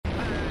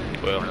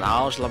各位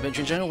好，我是老编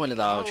全真，欢迎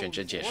来到全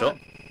真解说。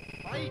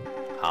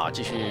好，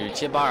继续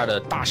街霸2的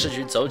大师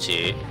局走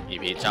起，一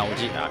批张无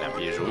忌啊，两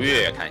批如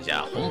月，看一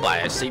下红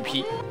白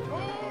CP。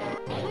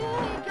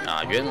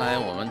原来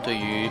我们对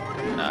于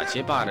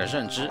街霸的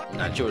认知，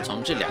那就是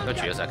从这两个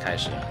角色开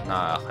始。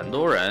那很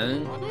多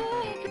人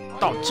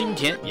到今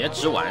天也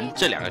只玩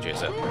这两个角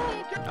色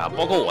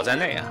包括我在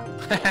内啊，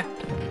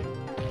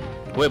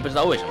我也不知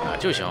道为什么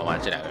就喜欢玩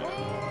这两个人。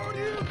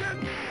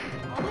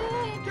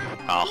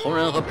红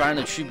人和白人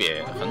的区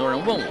别，很多人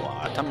问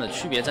我他们的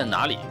区别在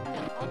哪里？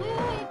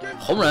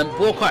红人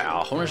波快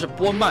红人是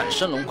波慢，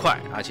升龙快，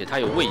而且它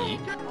有位移，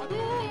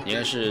应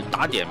该是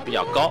打点比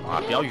较高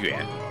比较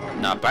远。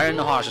那白人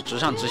的话是直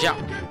上直下，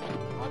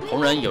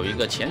红人有一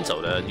个前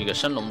走的一个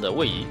升龙的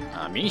位移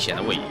明显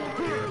的位移。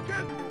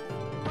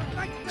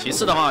其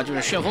次的话就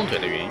是旋风腿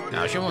的原因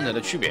旋风腿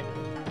的区别，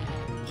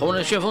红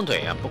人旋风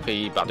腿不可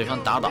以把对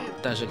方打倒，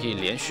但是可以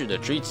连续的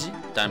追击，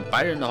但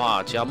白人的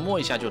话只要摸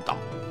一下就倒。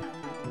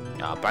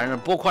白人的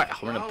波快，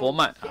红人的波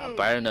慢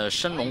白人的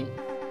升龙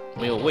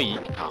没有位移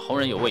红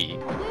人有位移，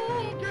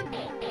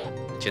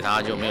其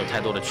他就没有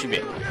太多的区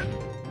别。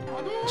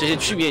这些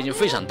区别已经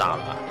非常大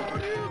了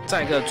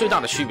再一个最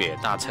大的区别，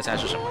大家猜猜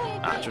是什么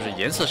就是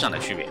颜色上的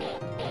区别。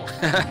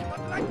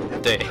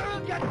对，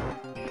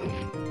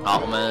好，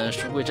我们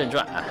书归正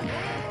传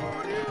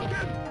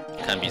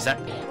看比赛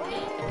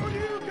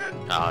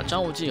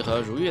张无忌和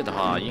如月的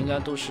话，应该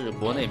都是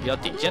国内比较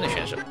顶尖的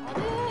选手。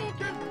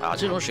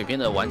这种水平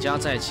的玩家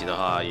在一起的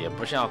话，也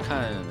不是要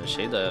看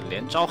谁的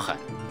连招狠，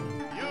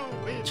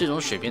这种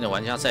水平的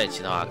玩家在一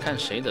起的话，看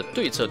谁的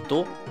对策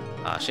多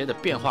谁的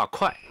变化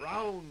快，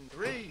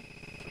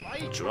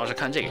主要是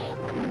看这个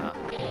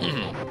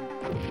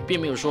并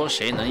没有说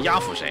谁能压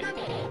服谁。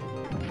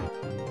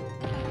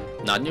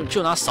那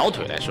就拿扫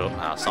腿来说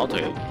扫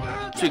腿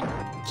最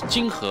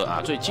精核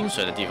最精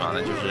髓的地方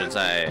呢，就是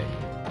在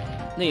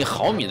那1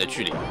毫米的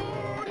距离，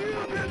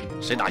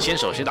谁打先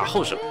手谁打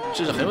后手，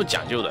这是很有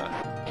讲究的。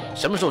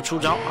什么时候出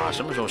招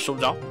什么时候收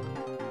招，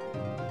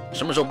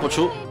什么时候不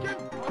出。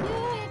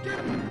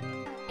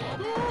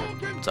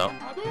走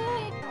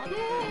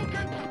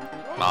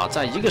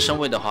在一个身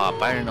位的话，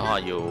白人的话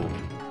有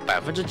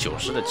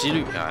90%的几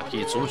率可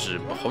以阻止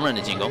红人的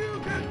进攻。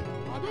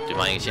对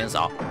方一个先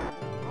扫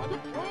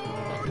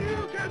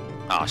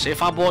谁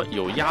发波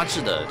有压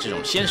制的这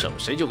种先手，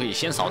谁就可以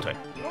先扫腿。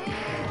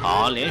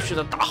好，连续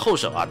的打后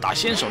手打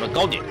先手的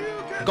高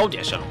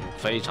点升龙，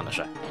非常的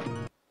帅。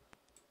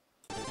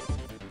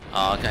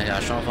好，看一下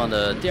双方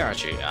的第二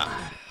局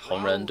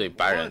红人对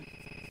白人，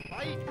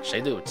谁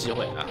都有机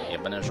会也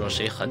不能说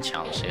谁很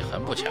强谁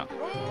很不强。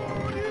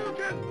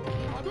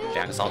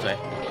两个扫腿，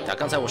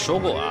刚才我说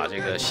过这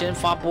个先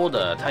发波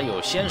的他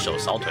有先手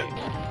扫腿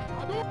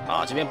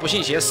这边不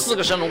信邪4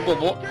个升龙过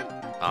波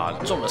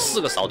中了4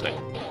个扫腿，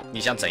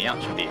你想怎样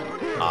兄弟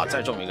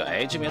再中一个，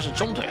这边是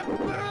中腿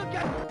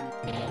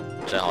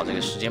正好这个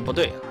时间不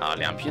对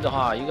两批的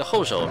话，一个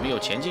后手没有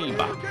前进一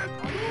把，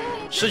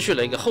失去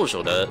了一个后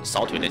手的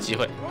扫腿的机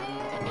会。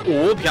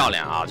漂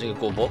亮这个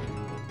过波。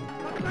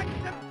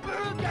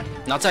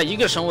那在一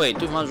个身位，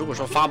对方如果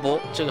说发波，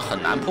这个很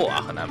难破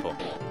很难破。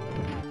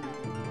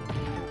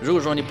如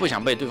果说你不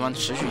想被对方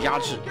持续压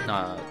制，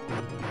那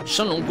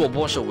升龙过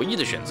波是唯一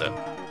的选择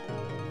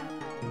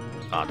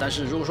但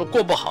是如果说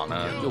过不好呢，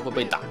又会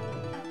被打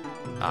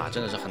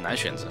真的是很难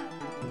选择。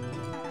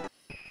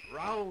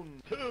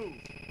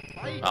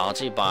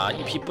这一把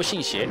一批不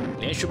信邪，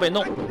连续被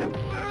弄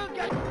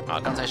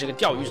刚才是个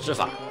钓鱼之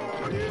法，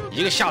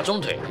一个下中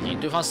腿引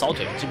对方扫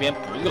腿，这边补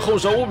一个后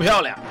手，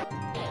漂亮。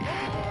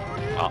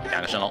好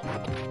，2个升龙，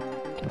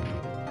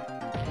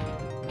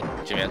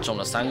这边中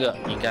了3个，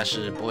应该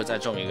是不会再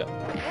中一个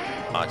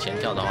前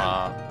跳的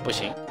话不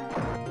行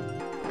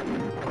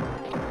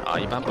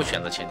一般不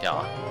选择前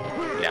跳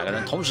2个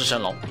人同时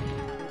升龙，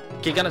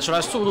可以看得出来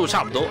速度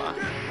差不多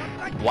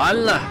完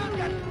了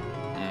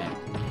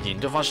引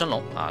对方升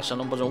龙升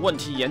龙不中，问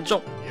题严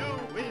重。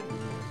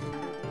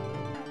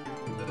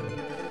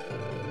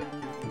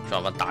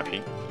双方打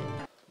平。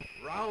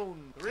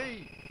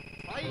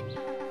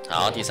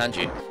好，第3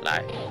局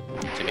来，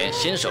这边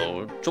先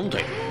手中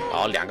腿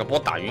2个波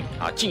打晕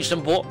近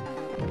身波，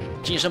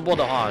近身波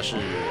的话是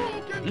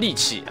力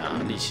气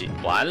力气，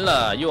完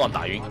了又要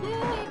打晕，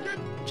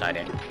差一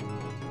点。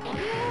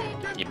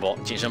一波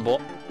近身波，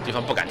对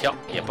方不敢跳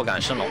也不敢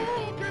升龙，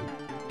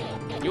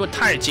因为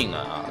太近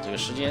了这个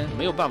时间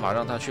没有办法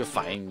让他去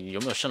反应你有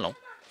没有升龙。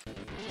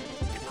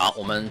好，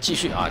我们继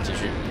续继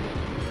续，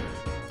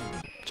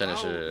真的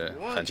是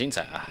很精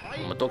彩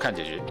我们多看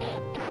几局。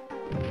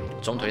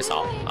中腿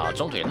扫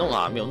中腿弄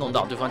没有弄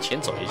到，对方前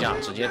走一下，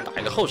直接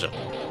打一个后手，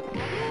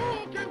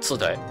刺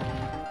腿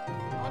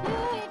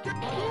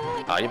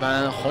一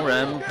般红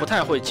人不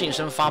太会近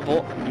身发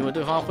波，因为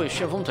对方会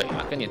旋风腿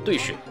跟你对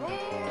血，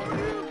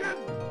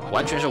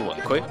完全是稳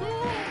亏。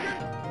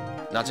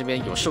那这边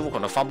有恃无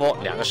恐的发波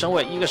，2个身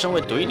位，一个身位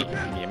怼你，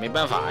也没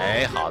办法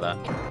好的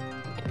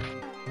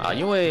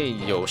因为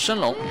有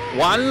升龙，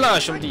完了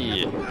兄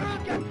弟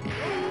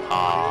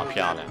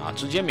漂亮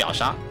直接秒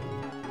杀。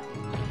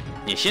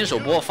你先手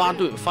拨发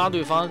对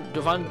方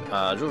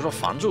如果说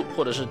防住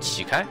或者是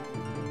起开，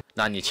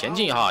那你前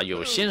进哈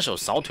有先手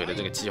扫腿的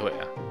这个机会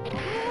啊。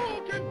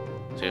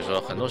所以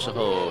说很多时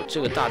候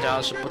这个大家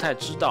是不太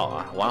知道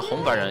啊，玩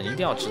红白人一定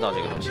要知道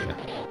这个东西的。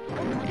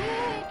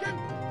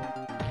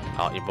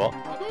好，一波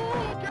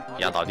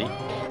压倒地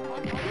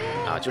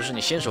啊，就是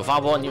你先手发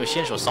波，你有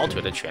先手扫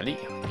腿的权利。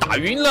打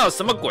晕了，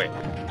什么鬼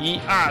？1、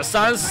2、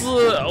3、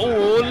4、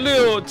5、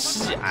6、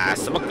7，哎，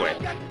什么鬼？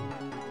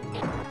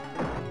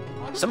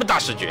什么大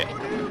视觉？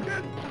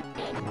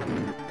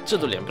这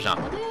都连不上。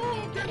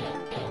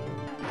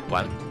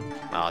完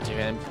啊，这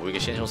边补一个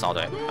先手扫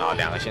腿啊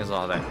，2个先手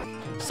扫腿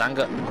，3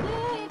个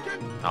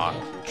啊，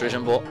追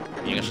身波，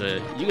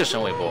一个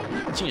身尾波，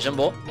近身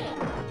波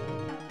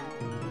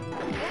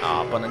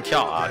啊，不能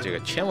跳啊，这个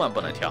千万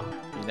不能跳，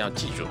一定要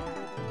记住，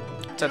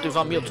在对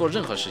方没有做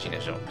任何事情的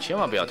时候，千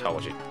万不要跳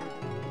过去，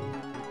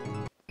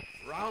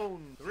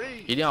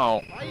一定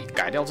要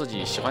改掉自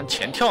己喜欢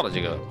前跳的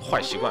这个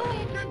坏习惯。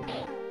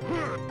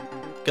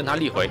跟他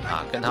立回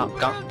啊，跟他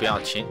刚，不要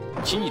轻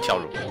易跳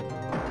入。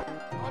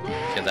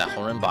现在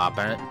红人把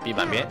B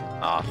板边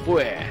啊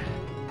会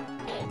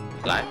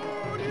来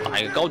打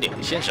一个高点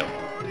先手，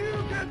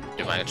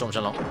对方一个重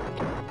升龙，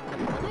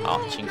好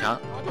轻康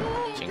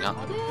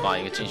放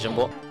一个近身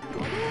波，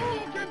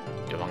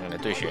对方跟你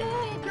对血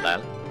来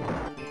了，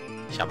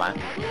下班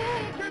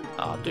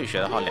啊，对血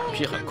的话2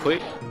批很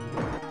亏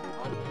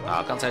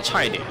啊，刚才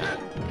差一点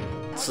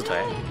刺腿，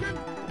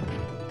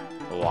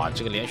哇，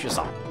这个连续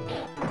扫，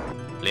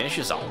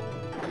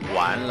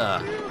完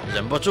了，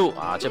忍不住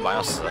啊，这把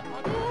要死，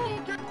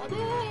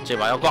这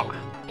把要挂，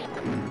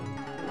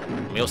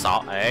没有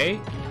扫，哎，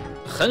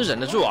很忍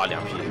得住啊，2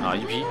批啊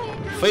，1批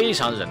非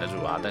常忍得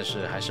住啊，但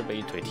是还是被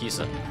一腿踢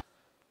死，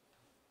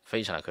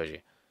非常的可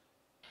惜。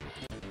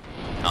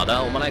好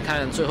的，我们来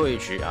看最后一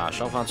局啊，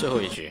双方最后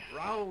一局，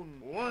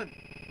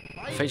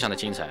非常的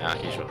精彩啊，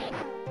可以说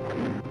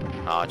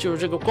啊，就是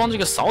这个光这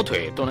个扫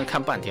腿都能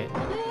看半天。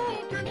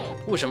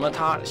为什么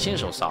他先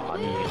手扫啊？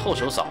你后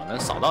手扫能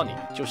扫到你，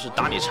就是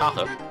打你插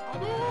合，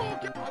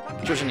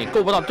就是你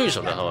够不到对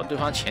手的时候，对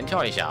方前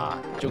跳一下啊，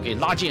就可以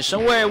拉近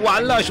身位。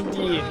完了，兄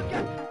弟！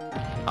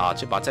啊，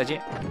这把再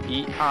见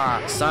，1、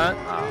2、3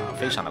啊，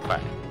非常的快，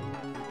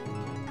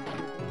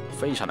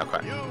非常的快。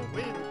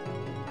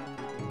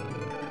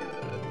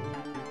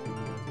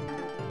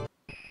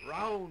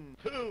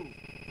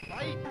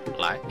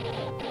来，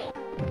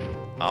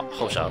好，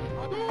后手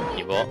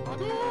1波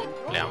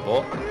，2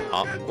波，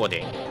好过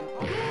顶，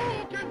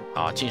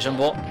好近身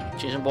波，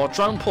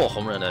专破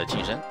红人的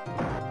近身，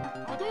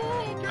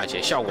而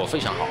且效果非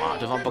常好啊，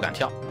对方不敢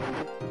跳，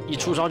一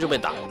出招就被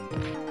打，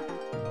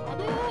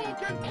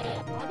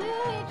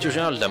就是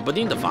要冷不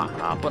丁的发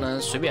啊，不能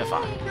随便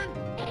发。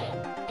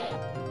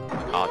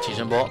好近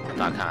身波，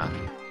大家看啊，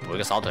补一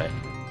个扫腿，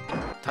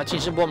他近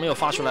身波没有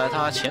发出来，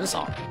他前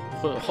扫。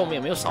后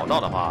面没有扫到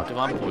的话，对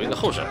方补一个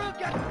后手，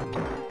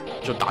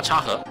就打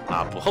插合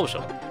啊，补后手，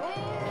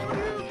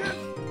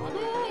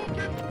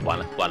完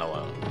了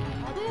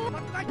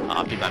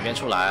啊！ B 板边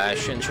出来，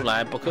炫出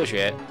来不科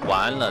学，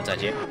完了再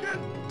接，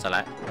再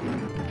来，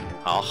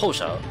好后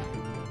手，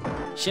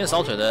先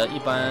扫腿的一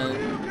般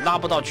拉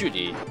不到距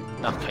离，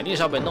那肯定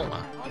是要被弄啊，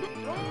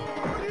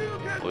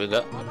补一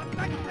个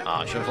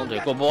啊，旋风腿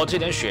过波，这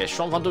点血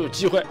双方都有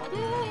机会。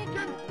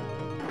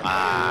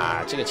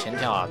啊，这个前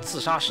跳啊，自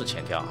杀式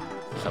前跳，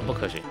很不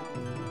科学。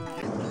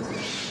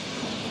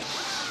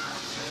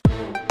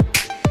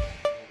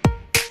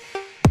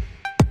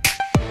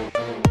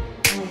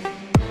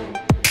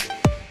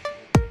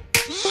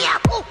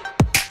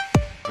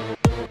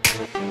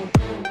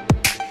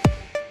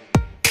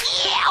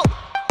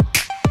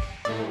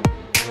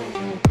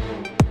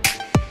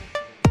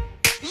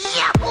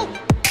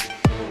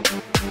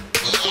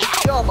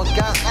要么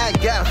敢爱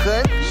敢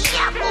恨，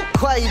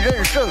快意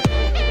人生。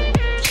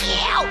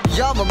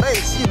要么没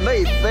心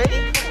没肺，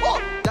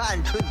单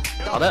纯。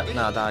好的，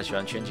那大家喜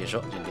欢全解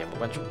说，请点播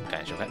关注，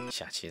感谢收看，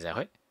下期再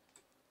会。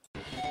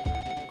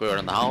各位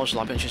大家好，我是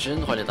老片全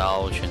身，欢迎来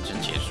到全真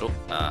解说。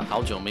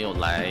好久没有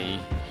来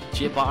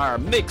街霸2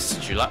 Mix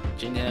局了，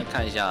今天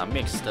看一下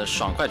Mix 的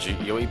爽快局，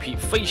有一匹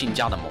飞行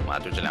家的猛啊，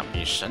对这2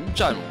匹神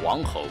战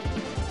王侯。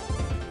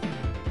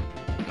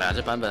那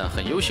这版本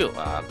很优秀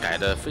啊，改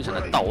得非常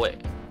的到位，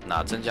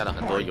那增加了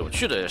很多有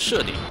趣的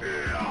设定。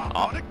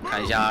好，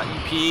看一下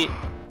一匹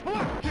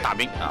大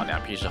兵啊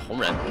，2匹是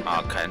红人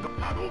啊，啃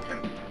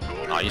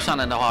啊，一上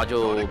来的话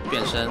就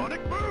变身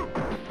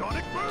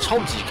超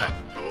级啃，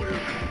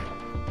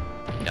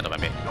压到半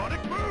边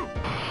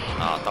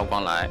啊，刀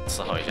光来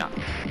伺候一下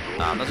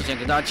啊。那之前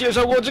给大家介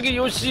绍过这个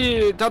游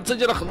戏，它增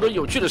加了很多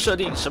有趣的设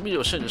定。什么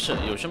有趣的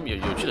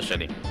设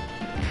定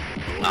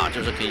啊？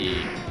就是可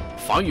以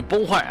防御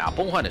崩坏啊，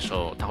崩坏的时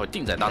候它会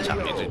定在当场，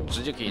就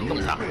直接可以弄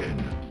它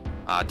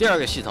啊。第2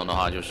个系统的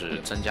话就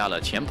是增加了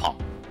前跑。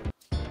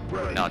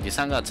然后第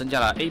3个增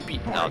加了 AB，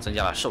 然后增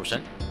加了瘦身，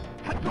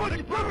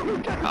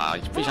啊，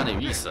非常的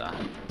有意思啊！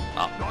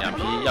好，2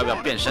匹要不要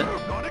变身？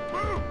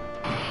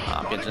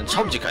啊，变成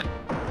超级啃，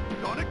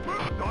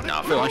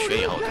啊，废完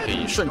血以后可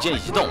以瞬间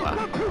移动啊。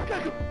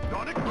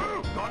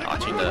啊，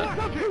轻的。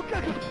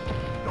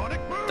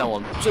但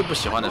我最不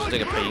喜欢的是这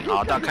个配音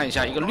啊，大家看一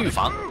下一个绿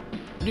防，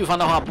绿防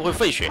的话不会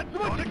废血，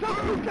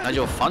那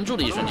就防住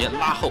的一瞬间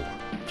拉后，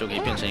就可以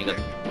变成一个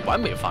完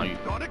美防御。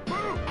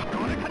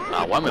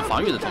啊，完美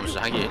防御的同时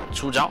还可以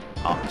出招，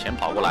好，前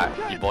跑过来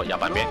一波压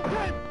半边。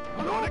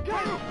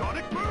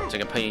这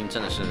个配音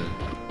真的是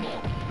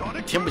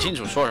听不清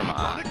楚说什么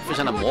啊，非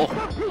常的模糊。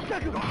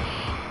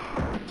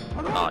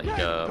啊，一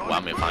个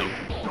完美防御。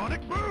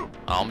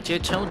啊，我们直接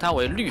称呼它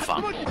为绿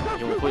防，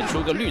因为会出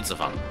一个绿字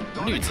防，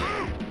绿字。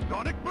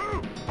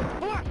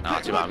啊，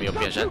这把没有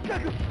变身，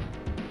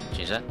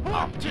近身，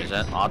好，近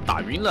身，啊，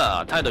打晕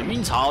了，他的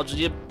晕槽直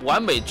接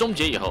完美终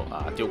结以后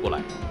啊，丢过来，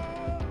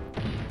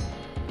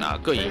啊，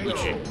各赢一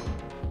局，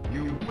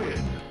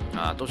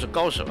啊，都是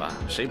高手啊，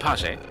谁怕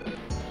谁，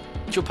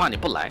就怕你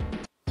不来，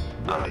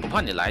啊，不怕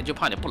你来，就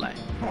怕你不来，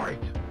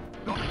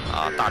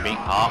啊，大兵，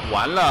好，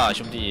完了，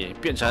兄弟，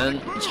变成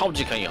超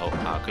级坑以后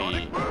啊，可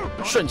以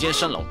瞬间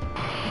升龙，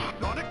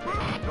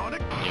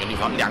一个绿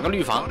防，两个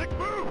绿防，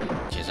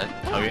近身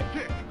跳跃。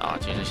啊，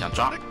近身想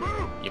抓，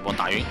一波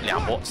打晕，两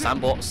波、三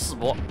波、四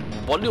波、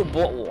五波、六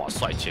波，哇，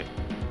帅气！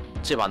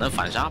这把能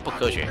反杀，不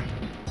科学。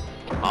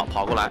好，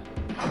跑过来，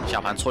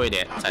下盘搓一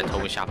点，再投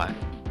个下盘。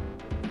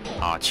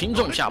啊，轻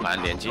重下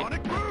盘连接。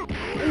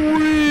哎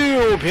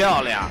呦，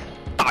漂亮！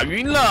打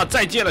晕了，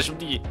再见了，兄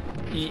弟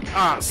！1、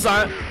2、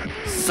3，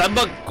什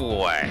么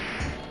鬼？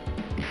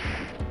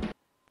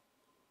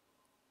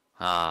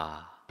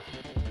啊，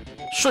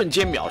瞬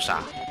间秒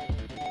杀。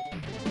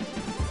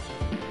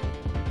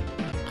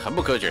很不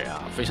科学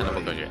啊，非常的不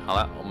科学。好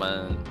了，我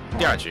们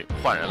第二局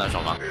换人了，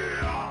双方。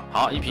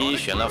好，一批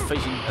选了飞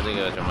行这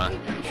个什么，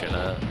选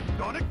了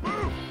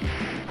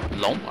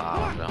龙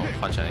啊，然后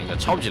换成一个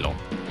超级龙，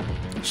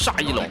煞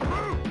一龙，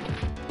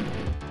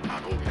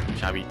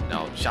下臂，然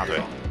后下腿，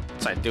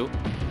再丢，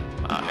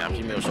啊，两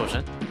批没有瘦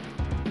身，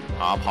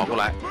好，跑过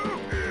来，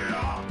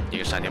一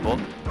个闪电波，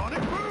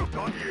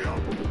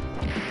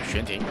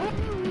悬停，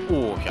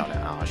哦，漂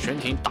亮啊，悬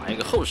停打一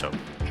个后手。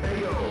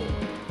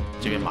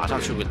这边马上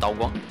出个刀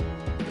光，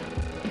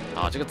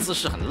啊，这个姿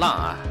势很烂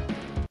啊！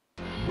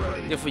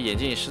那副眼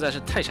镜实在是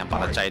太想把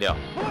它摘掉。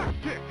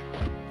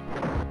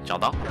角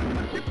刀，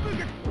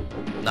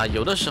那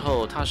有的时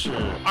候它是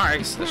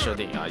2X 的设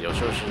定啊，有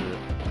时候是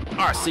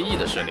2CE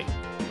的设定。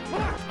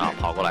啊，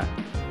跑过来，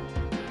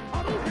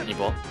一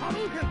波，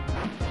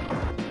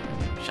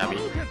下臂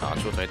啊，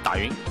出腿打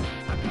晕。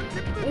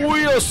哦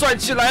呦，帅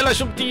气来了，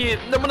兄弟，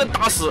能不能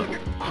打死？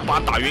把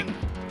他打晕。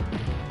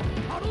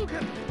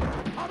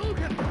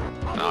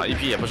啊，一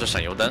批也不是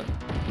省油灯，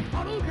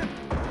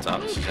走，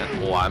牺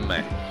牲完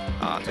美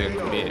啊！这个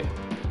骨裂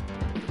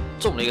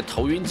中了一个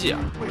头晕技啊，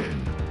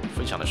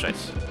非常的帅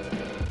气。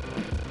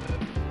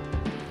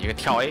一个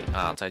跳 A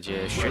啊，再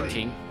接悬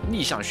停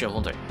逆向旋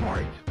风腿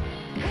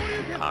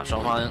啊！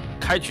双方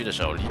开局的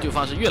时候离对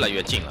方是越来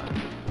越近了。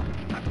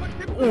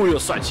哦呦，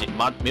帅气，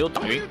妈没有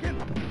打晕，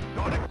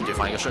对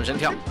方一个顺身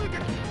跳。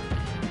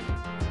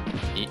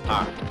1、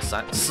2、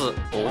3、4、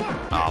5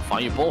啊，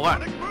防御崩坏。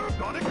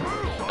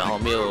然后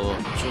没有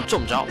出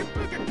重招，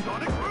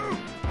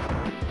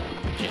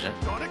近身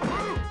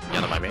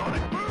压到白边，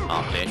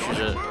啊，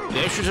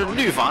连续是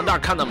绿防，大家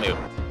看到没有？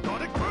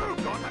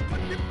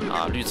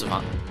啊，绿字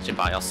防，这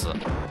把要死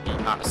，1、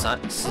2、3、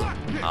4，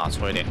啊，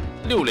搓一点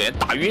，6连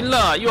打晕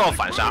了，又要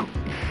反杀，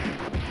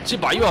这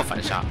把又要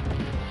反杀，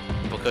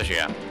不科学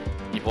啊！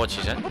一波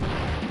起身，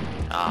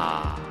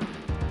啊，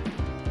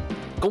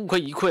功亏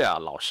一篑啊，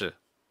老是。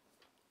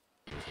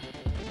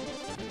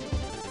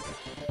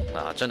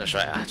啊，真的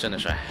帅啊，真的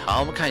帅！好，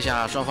我们看一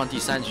下双方第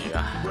3局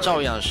啊，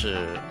照样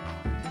是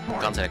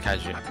刚才的开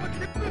局。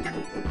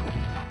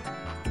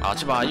啊，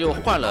这把又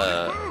换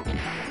了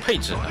配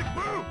置了，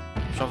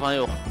双方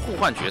又互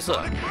换角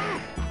色。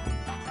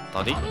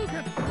倒地。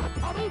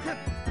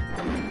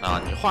啊，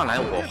你换来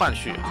我换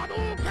去，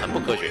很不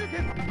科学。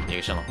一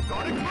个升龙，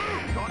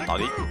倒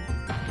地，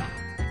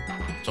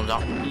中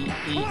招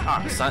，1、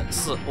2、3、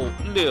4、5、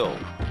6，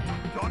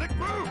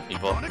一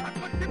波，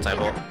再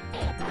波。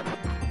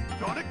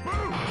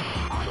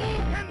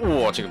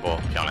哇，这个波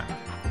漂亮，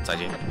再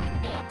见。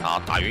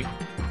好，打晕，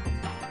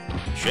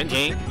悬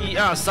停，1、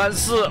2、3、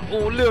4、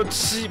5、6、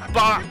7、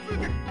8，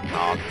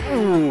好，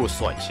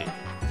帅气，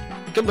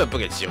根本不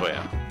给机会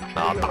啊！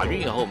然后打晕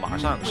以后，马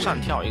上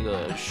上跳一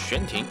个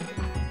悬停，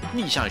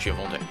逆向旋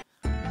风腿，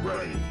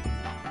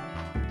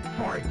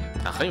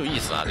啊，很有意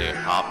思啊，这个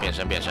好，变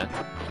身，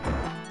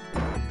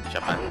下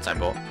盘再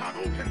波，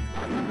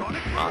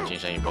啊，近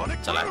身一波，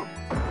再来。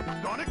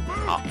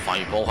好，防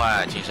御崩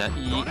坏，近身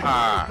1、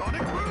2，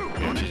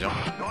没有击中。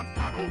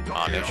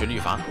啊，连续绿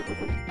防。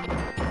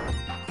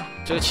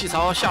这个气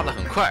槽下得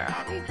很快啊，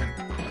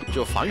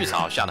就防御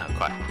槽下得很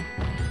快。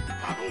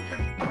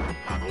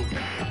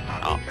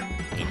好，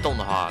你动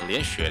的话，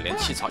连血连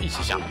气槽一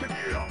起下，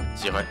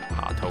机会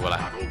啊，投过来，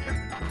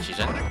起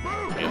身，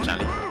没有站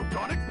立。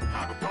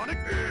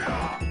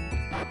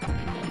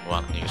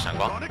哇，一个闪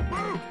光。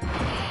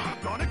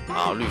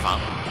啊，绿防，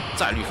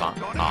再绿防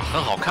啊，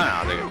很好看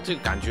啊，这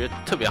个感觉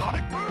特别好。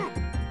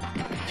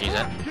近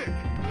身，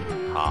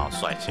好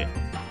帅气！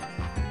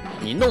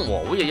你弄我，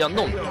我也要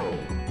弄你，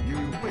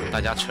大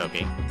家扯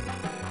平。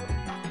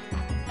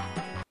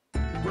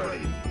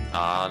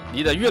啊，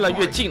离得越来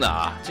越近了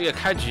啊！这个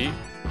开局，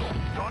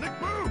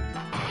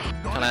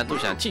看来都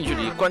想近距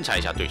离观察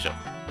一下对手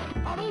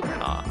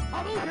啊，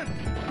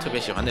特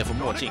别喜欢那副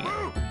墨镜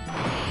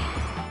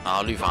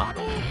啊，绿防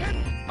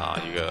啊，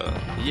一个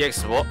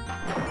EX 波，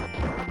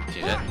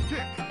起身，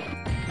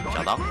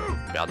小刀，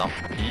表刀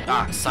，1、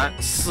2、3、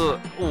4、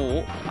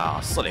5啊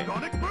，4连，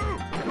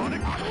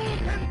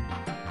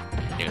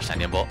一个闪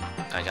电波，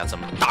看一下怎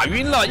么打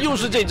晕了，又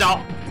是这招，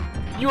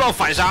又要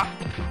反杀。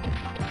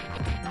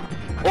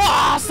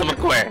哇，什么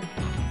鬼！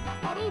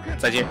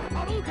再见！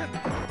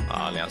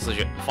啊，2丝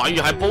血，防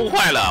御还崩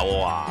坏了，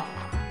哇！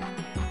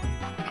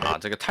啊，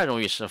这个太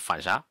容易是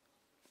反杀，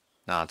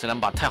啊，这两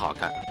把太好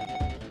看。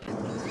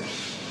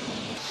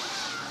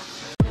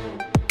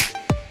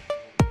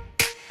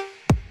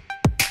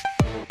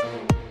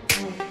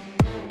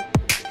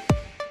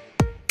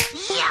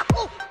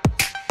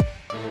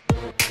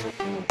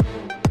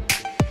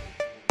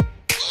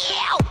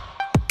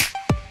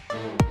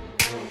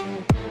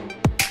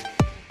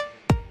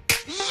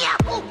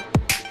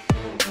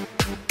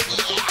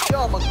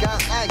要么敢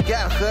爱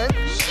敢恨，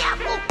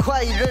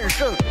快意人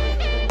生；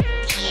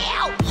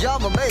要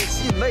么没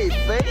心没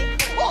肺，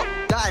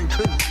单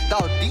纯到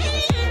底。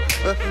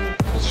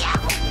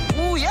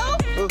不要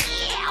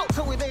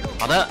成为那种。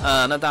好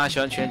的，那大家喜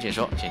欢拳解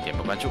说，请点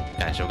波关注，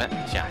感谢收看，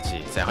下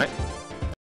期再会。